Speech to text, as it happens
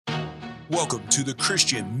Welcome to the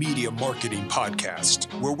Christian Media Marketing Podcast,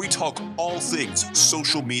 where we talk all things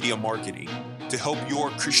social media marketing to help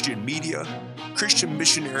your Christian media, Christian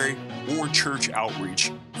missionary, or church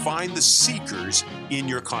outreach find the seekers in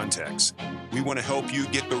your context. We want to help you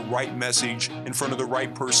get the right message in front of the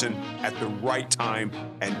right person at the right time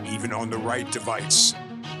and even on the right device.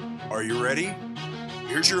 Are you ready?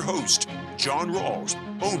 Here's your host, John Rawls,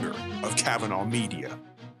 owner of Kavanaugh Media.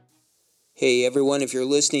 Hey everyone, if you're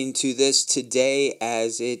listening to this today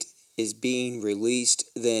as it is being released,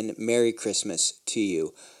 then Merry Christmas to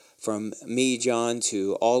you. From me, John,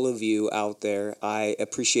 to all of you out there, I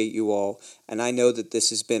appreciate you all, and I know that this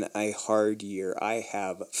has been a hard year. I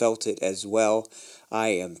have felt it as well. I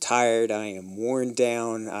am tired, I am worn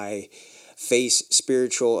down, I face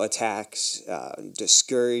spiritual attacks,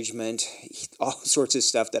 discouragement, all sorts of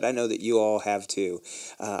stuff that I know that you all have too.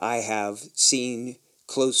 I have seen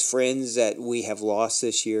close friends that we have lost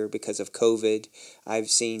this year because of COVID. I've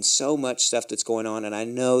seen so much stuff that's going on, and I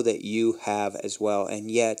know that you have as well.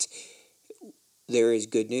 And yet, there is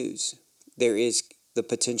good news. There is the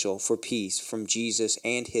potential for peace from Jesus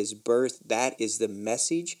and his birth. That is the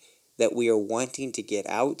message that we are wanting to get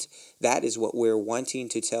out. That is what we're wanting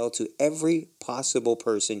to tell to every possible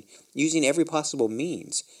person, using every possible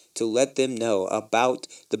means to let them know about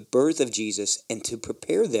the birth of Jesus and to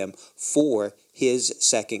prepare them for his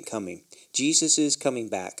second coming. Jesus is coming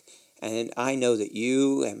back. And I know that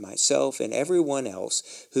you and myself and everyone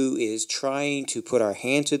else who is trying to put our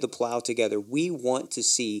hand to the plow together, we want to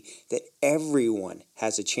see that everyone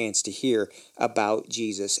has a chance to hear about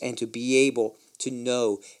Jesus and to be able to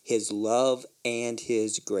know his love and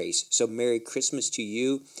his grace. So Merry Christmas to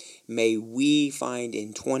you. May we find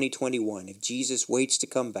in 2021, if Jesus waits to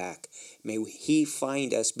come back, may he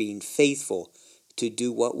find us being faithful to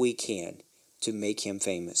do what we can to make him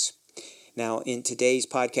famous. Now, in today's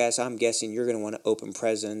podcast, I'm guessing you're going to want to open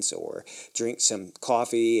presents or drink some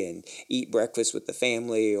coffee and eat breakfast with the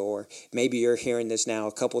family, or maybe you're hearing this now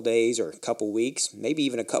a couple days or a couple weeks, maybe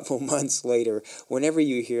even a couple months later. Whenever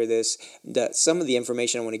you hear this, some of the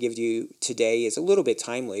information I want to give you today is a little bit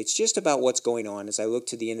timely. It's just about what's going on as I look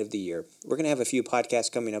to the end of the year. We're going to have a few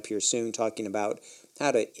podcasts coming up here soon talking about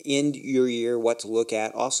how to end your year, what to look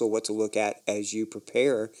at, also what to look at as you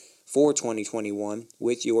prepare for 2021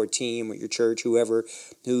 with your team, with your church, whoever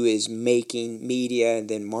who is making media and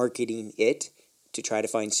then marketing it to try to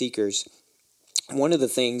find seekers. One of the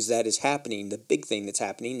things that is happening, the big thing that's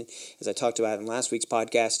happening, as I talked about in last week's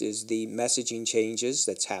podcast, is the messaging changes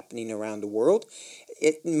that's happening around the world.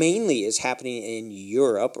 It mainly is happening in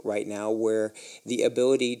Europe right now, where the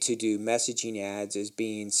ability to do messaging ads is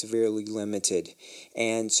being severely limited.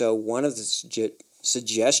 And so one of the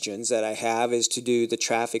suggestions that I have is to do the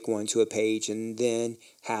traffic one to a page and then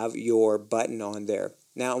have your button on there.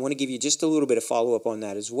 Now, I want to give you just a little bit of follow-up on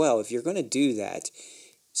that as well. If you're going to do that,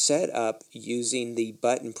 set up using the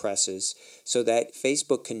button presses so that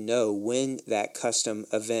Facebook can know when that custom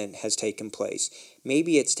event has taken place.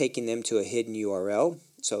 Maybe it's taking them to a hidden URL.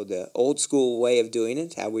 So the old school way of doing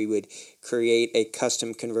it, how we would create a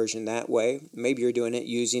custom conversion that way. Maybe you're doing it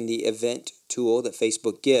using the event tool that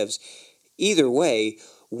Facebook gives. Either way,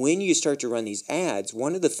 when you start to run these ads,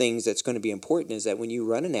 one of the things that's going to be important is that when you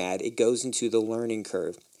run an ad, it goes into the learning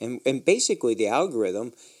curve. And basically the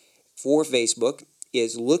algorithm for Facebook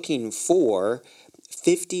is looking for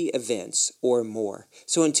 50 events or more.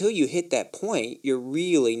 So until you hit that point, you're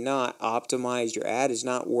really not optimized. Your ad is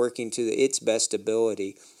not working to its best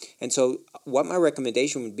ability. And so what my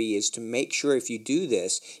recommendation would be is to make sure if you do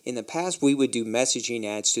this, in the past we would do messaging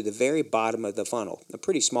ads to the very bottom of the funnel, a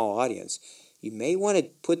pretty small audience. You may want to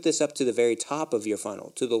put this up to the very top of your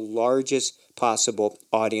funnel, to the largest possible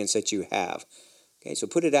audience that you have. Okay, so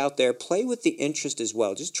put it out there. Play with the interest as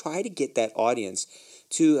well. Just try to get that audience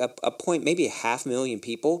to a point, maybe 500,000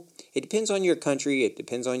 people. It depends on your country. It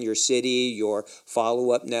depends on your city, your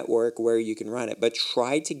follow-up network, where you can run it. But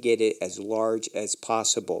try to get it as large as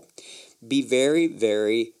possible. Be very,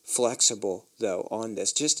 very flexible, though, on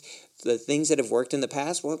this. Just the things that have worked in the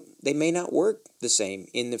past, well, they may not work the same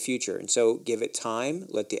in the future. And so give it time.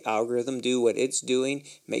 Let the algorithm do what it's doing.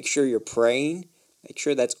 Make sure you're praying. Make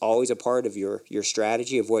sure that's always a part of your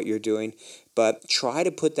strategy of what you're doing. But try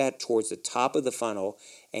to put that towards the top of the funnel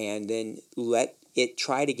and then let it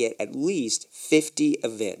try to get at least 50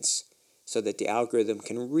 events so that the algorithm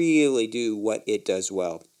can really do what it does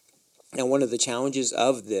well. Now, one of the challenges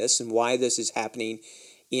of this and why this is happening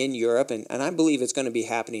in Europe, and I believe it's going to be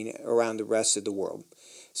happening around the rest of the world.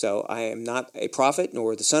 So I am not a prophet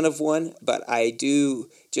nor the son of one, but I do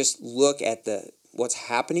just look at the what's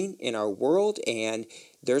happening in our world, and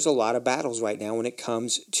there's a lot of battles right now when it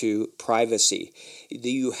comes to privacy.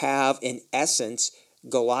 You have, in essence,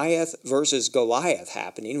 Goliath versus Goliath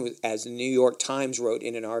happening, as the New York Times wrote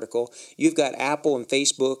in an article. You've got Apple and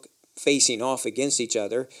Facebook facing off against each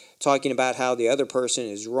other, talking about how the other person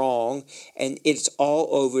is wrong, and it's all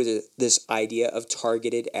over this idea of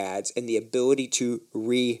targeted ads and the ability to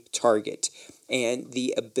retarget. And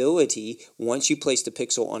the ability, once you place the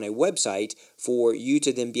pixel on a website, for you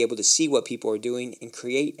to then be able to see what people are doing and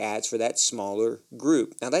create ads for that smaller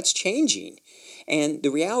group. Now that's changing. And the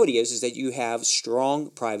reality is that you have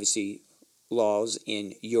strong privacy laws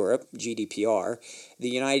in Europe, GDPR. The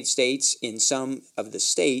United States, in some of the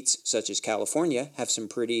states, such as California, have some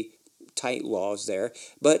pretty tight laws there.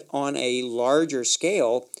 But on a larger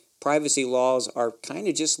scale, privacy laws are kind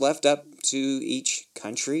of just left up to each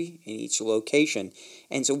country and each location.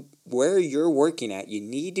 And so where you're working at, you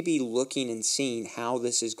need to be looking and seeing how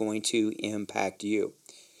this is going to impact you.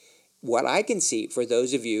 What I can see for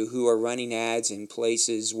those of you who are running ads in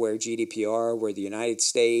places where GDPR, where the United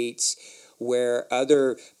States, where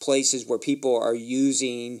other places where people are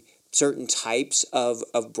using certain types of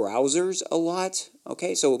browsers a lot,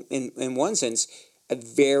 okay? So in one sense, a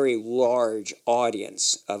very large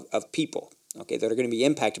audience of people, okay, that are going to be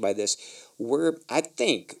impacted by this. I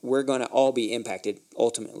think we're going to all be impacted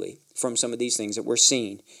ultimately from some of these things that we're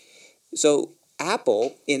seeing. So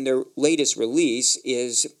Apple, in their latest release,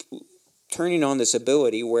 is turning on this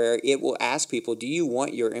ability where it will ask people, do you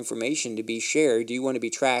want your information to be shared? Do you want to be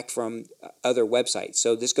tracked from other websites?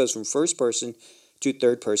 So this goes from first person to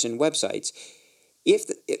third person websites.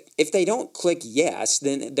 If they don't click yes,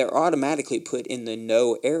 then they're automatically put in the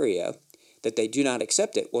no area, that they do not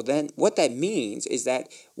accept it. Well, then what that means is that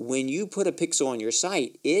when you put a pixel on your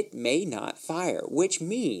site, it may not fire, which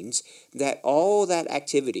means that all that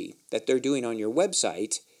activity that they're doing on your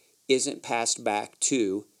website isn't passed back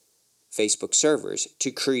to Facebook servers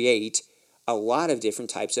to create a lot of different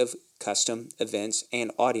types of custom events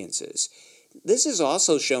and audiences. This is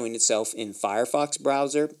also showing itself in Firefox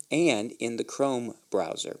browser and in the Chrome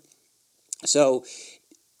browser. So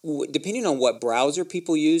depending on what browser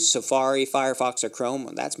people use, Safari, Firefox, or Chrome,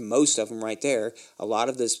 that's most of them right there. A lot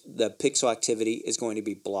of the pixel activity is going to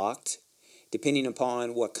be blocked. Depending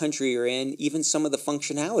upon what country you're in, even some of the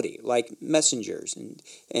functionality, like messengers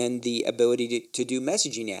and the ability to do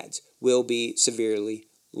messaging ads, will be severely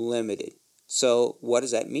limited. So what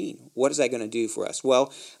does that mean? What is that going to do for us?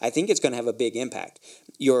 Well, I think it's going to have a big impact.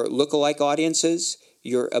 Your lookalike audiences,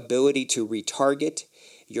 your ability to retarget,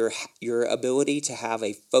 your ability to have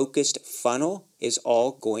a focused funnel is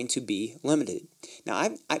all going to be limited. Now,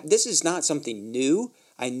 this is not something new.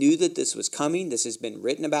 I knew that this was coming. This has been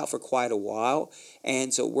written about for quite a while.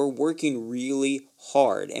 And so we're working really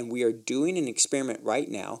hard, and we are doing an experiment right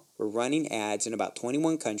now. We're running ads in about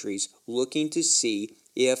 21 countries looking to see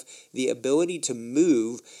if the ability to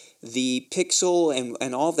move the pixel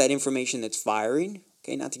and all of that information that's firing,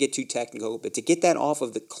 okay, not to get too technical, but to get that off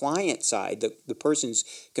of the client side, the person's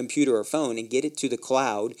computer or phone, and get it to the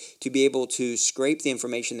cloud to be able to scrape the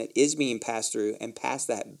information that is being passed through and pass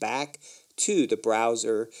that back to the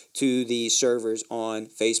browser, to the servers on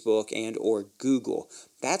Facebook and or Google.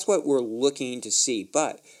 That's what we're looking to see,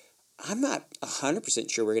 but I'm not 100%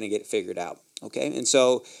 sure we're going to get it figured out, okay? And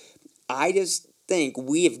so I just think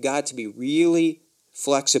we have got to be really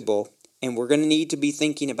flexible, and we're going to need to be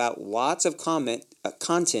thinking about lots of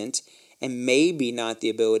content and maybe not the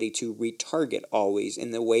ability to retarget always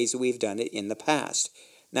in the ways that we've done it in the past.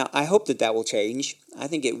 Now, I hope that will change. I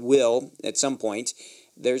think it will at some point.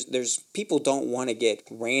 There's people don't want to get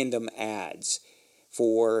random ads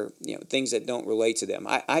for things that don't relate to them.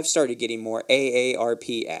 I've started getting more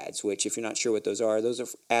AARP ads, which, if you're not sure what those are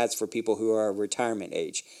ads for people who are retirement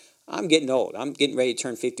age. I'm getting old. I'm getting ready to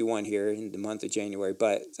turn 51 here in the month of January,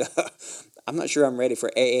 but I'm not sure I'm ready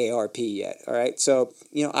for AARP yet. All right, so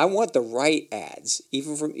I want the right ads,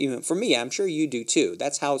 even for me. I'm sure you do too.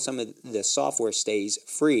 That's how some of the software stays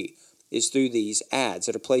free, is through these ads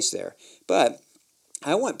that are placed there. But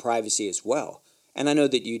I want privacy as well, and I know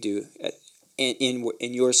that you do in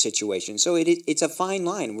your situation. So it's a fine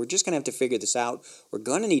line. We're just going to have to figure this out. We're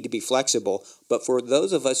going to need to be flexible, but for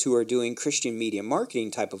those of us who are doing Christian media marketing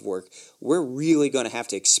type of work, we're really going to have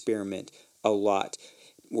to experiment a lot.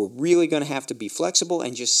 We're really going to have to be flexible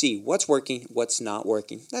and just see what's working, what's not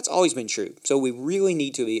working. That's always been true. So we really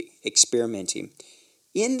need to be experimenting.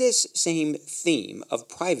 In this same theme of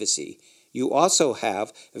privacy, you also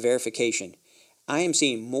have verification. I am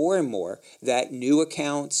seeing more and more that new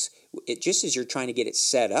accounts, just as you're trying to get it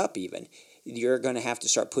set up even, you're going to have to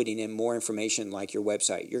start putting in more information like your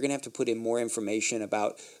website. You're going to have to put in more information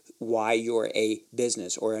about why you're a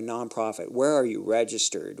business or a nonprofit. Where are you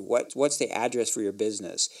registered? What's the address for your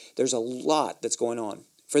business? There's a lot that's going on.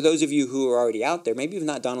 For those of you who are already out there, maybe you've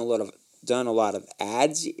not done a lot of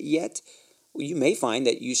ads yet. You may find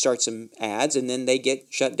that you start some ads and then they get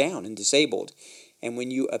shut down and disabled. And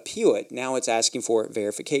when you appeal it, now it's asking for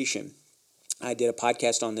verification. I did a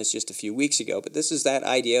podcast on this just a few weeks ago, but this is that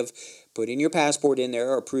idea of putting your passport in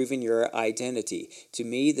there or proving your identity. To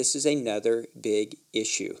me, this is another big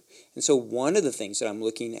issue. And so one of the things that I'm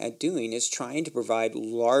looking at doing is trying to provide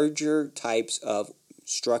larger types of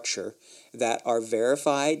structure that are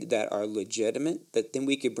verified, that are legitimate, that then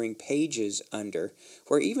we could bring pages under,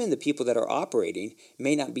 where even the people that are operating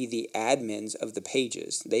may not be the admins of the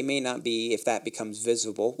pages. They may not be, if that becomes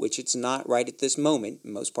visible, which it's not right at this moment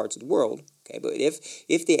in most parts of the world. Okay, but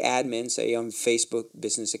if the admins, say on Facebook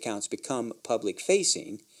business accounts, become public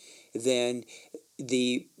facing, then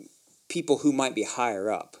the people who might be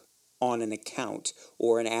higher up on an account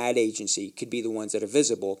or an ad agency could be the ones that are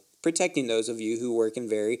visible, protecting those of you who work in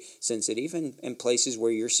very sensitive and places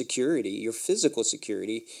where your security, your physical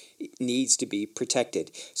security, needs to be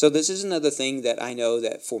protected. So this is another thing that I know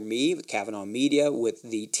that for me, with Kavanaugh Media, with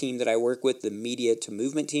the team that I work with, the Media to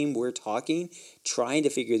Movement team, we're trying to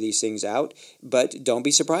figure these things out. But don't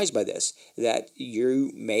be surprised by this, that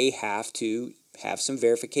you may have to have some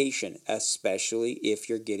verification, especially if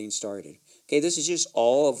you're getting started. Okay, this is just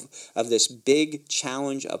all of this big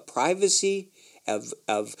challenge of privacy, of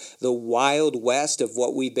the wild west of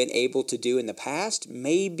what we've been able to do in the past.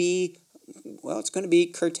 Maybe, well, it's going to be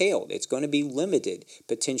curtailed. It's going to be limited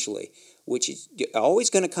potentially, which is always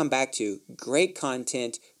going to come back to great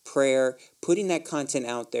content, prayer, putting that content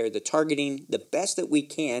out there, the targeting, the best that we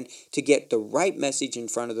can to get the right message in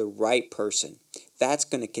front of the right person. That's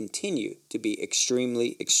going to continue to be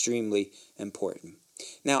extremely, extremely important.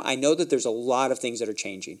 Now, I know that there's a lot of things that are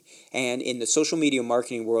changing, and in the social media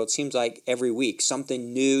marketing world, it seems like every week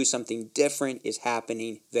something new, something different is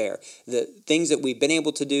happening there. The things that we've been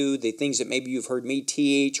able to do, the things that maybe you've heard me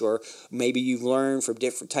teach, or maybe you've learned from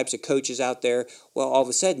different types of coaches out there, well, all of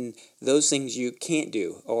a sudden, those things you can't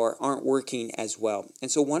do or aren't working as well. And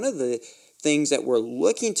so one of the things that we're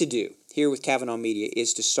looking to do here with Kavanaugh Media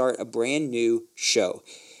is to start a brand new show.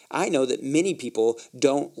 I know that many people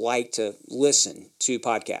don't like to listen to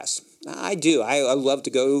podcasts. I do. I love to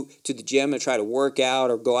go to the gym and try to work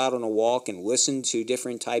out or go out on a walk and listen to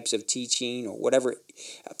different types of teaching or whatever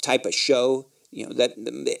type of show,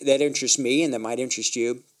 that interests me and that might interest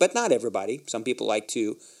you, but not everybody. Some people like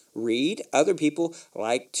to read. Other people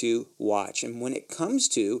like to watch. And when it comes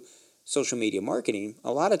to social media marketing,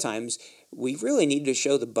 a lot of times we really need to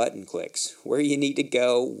show the button clicks, where you need to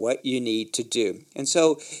go, what you need to do. And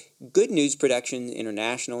so Good News Productions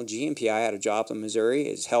International, GMPI out of Joplin, Missouri,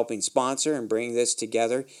 is helping sponsor and bring this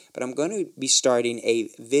together. But I'm going to be starting a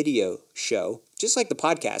video show, just like the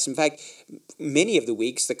podcast. In fact, many of the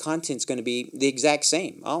weeks, the content's going to be the exact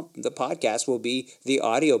same. The podcast will be the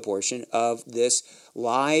audio portion of this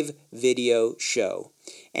live video show.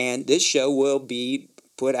 And this show will be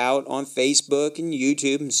put out on Facebook and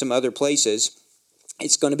YouTube and some other places.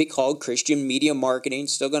 It's going to be called Christian Media Marketing.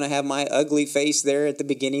 Still going to have my ugly face there at the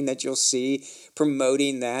beginning that you'll see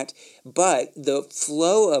promoting that. But the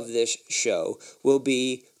flow of this show will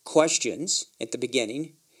be questions at the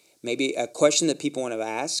beginning, maybe a question that people want to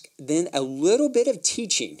ask, then a little bit of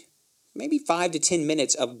teaching, maybe 5 to 10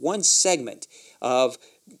 minutes of one segment of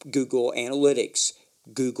Google Analytics,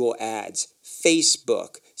 Google Ads,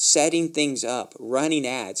 Facebook, setting things up, running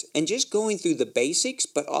ads, and just going through the basics,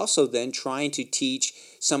 but also then trying to teach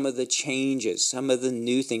some of the changes, some of the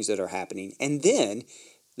new things that are happening. And then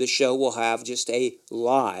the show will have just a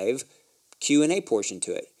live Q&A portion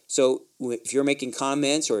to it. So if you're making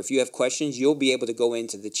comments or if you have questions, you'll be able to go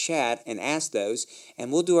into the chat and ask those,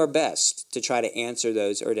 and we'll do our best to try to answer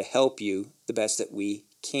those or to help you the best that we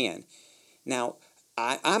can. Now,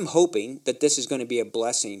 I'm hoping that this is going to be a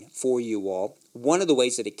blessing for you all. One of the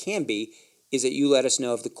ways that it can be is that you let us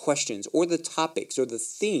know of the questions or the topics or the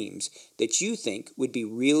themes that you think would be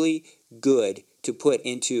really good to put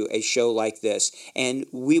into a show like this. And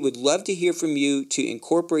we would love to hear from you to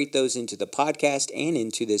incorporate those into the podcast and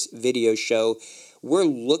into this video show. We're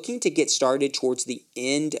looking to get started towards the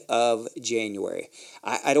end of January.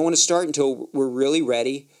 I don't want to start until we're really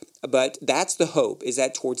ready. But that's the hope, is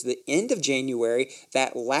that towards the end of January,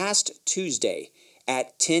 that last Tuesday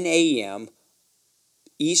at 10 a.m.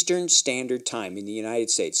 Eastern Standard Time in the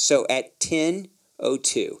United States. So at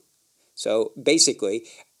 10:02. So basically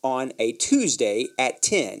on a Tuesday at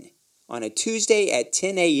 10 on a Tuesday at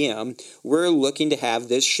 10 a.m., we're looking to have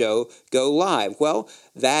this show go live. Well,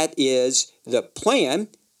 that is the plan.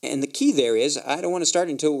 And the key there is I don't want to start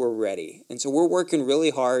until we're ready. And so we're working really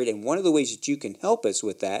hard. And one of the ways that you can help us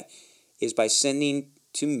with that is by sending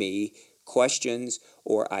to me questions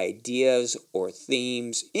or ideas or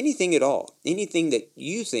themes, anything at all, anything that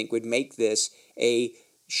you think would make this a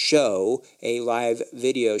show, a live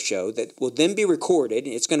video show that will then be recorded.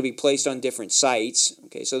 It's going to be placed on different sites,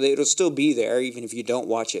 okay, so that it'll still be there even if you don't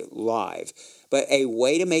watch it live. But a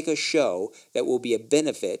way to make a show that will be a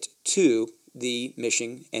benefit to the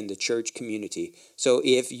mission and the church community. So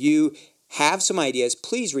if you have some ideas,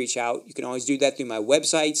 please reach out. You can always do that through my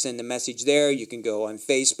website, send a message there. You can go on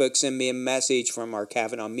Facebook, send me a message from our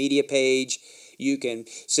Kavanaugh Media page. You can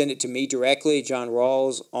send it to me directly, John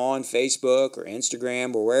Rawls, on Facebook or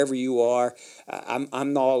Instagram or wherever you are.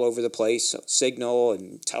 I'm all over the place, so Signal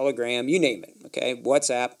and Telegram, you name it, okay,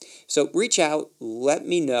 WhatsApp. So reach out, let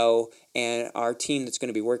me know, and our team that's going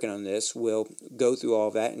to be working on this will go through all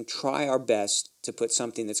of that and try our best to put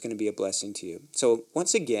something that's going to be a blessing to you. So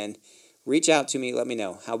once again, reach out to me, let me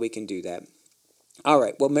know how we can do that. All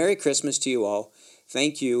right, well, Merry Christmas to you all.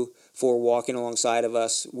 Thank you for walking alongside of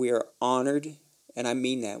us. We are honored. And I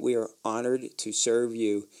mean that. We are honored to serve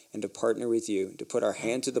you and to partner with you, to put our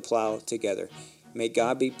hand to the plow together. May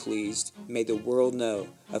God be pleased. May the world know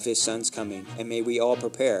of His Son's coming. And may we all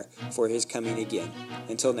prepare for His coming again.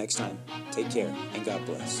 Until next time, take care and God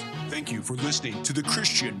bless. Thank you for listening to the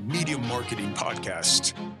Christian Media Marketing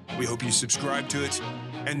Podcast. We hope you subscribe to it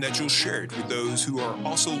and that you'll share it with those who are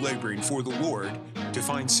also laboring for the Lord to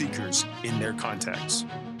find seekers in their contacts.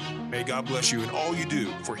 May God bless you in all you do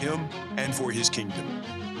for Him and for His kingdom.